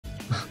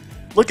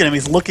Look at him,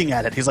 he's looking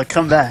at it. He's like,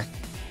 come back.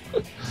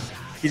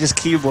 He just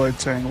keyboard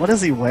turning. What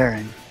is he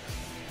wearing?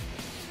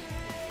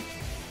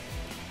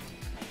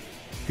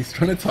 He's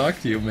trying to talk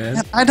to you,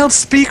 man. I don't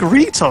speak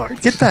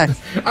retard. Get back.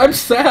 I'm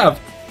sapped.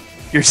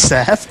 You're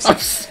sapped? I'm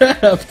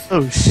sapped.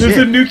 Oh shit. There's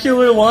a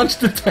nuclear launch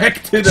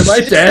detected. Am I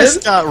Shit dead?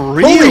 just got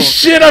real. Holy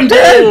shit, I'm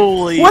dead!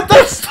 Holy what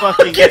the fuck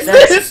fucking is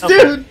this,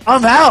 dude?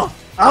 I'm out.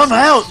 I'm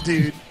out,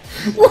 dude.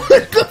 What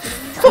the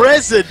fuck?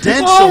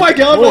 Presidential. Oh my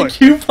god, my court.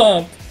 Q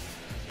popped.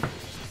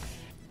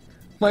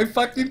 My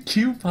fucking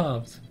Q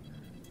popped.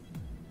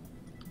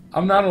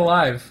 I'm not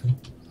alive.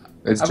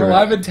 I'm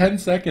alive in 10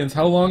 seconds.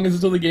 How long is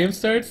it till the game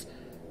starts?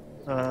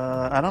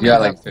 I don't know. You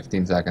got like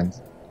 15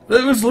 seconds.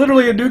 That was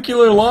literally a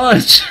nuclear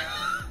launch.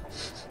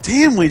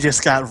 Damn, we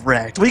just got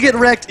wrecked. We get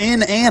wrecked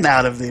in and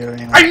out of the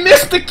arena. I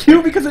missed the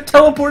Q because it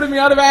teleported me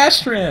out of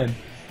Astran.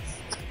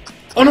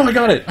 Oh no, I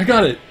got it. I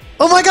got it.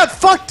 Oh my god,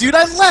 fuck, dude,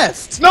 I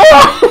left. No!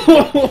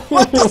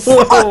 What the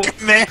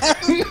fuck, man?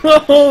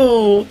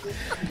 No!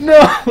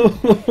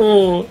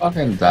 No!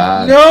 Fucking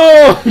bad.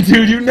 No!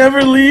 Dude, you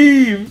never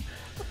leave!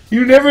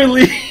 You never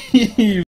leave!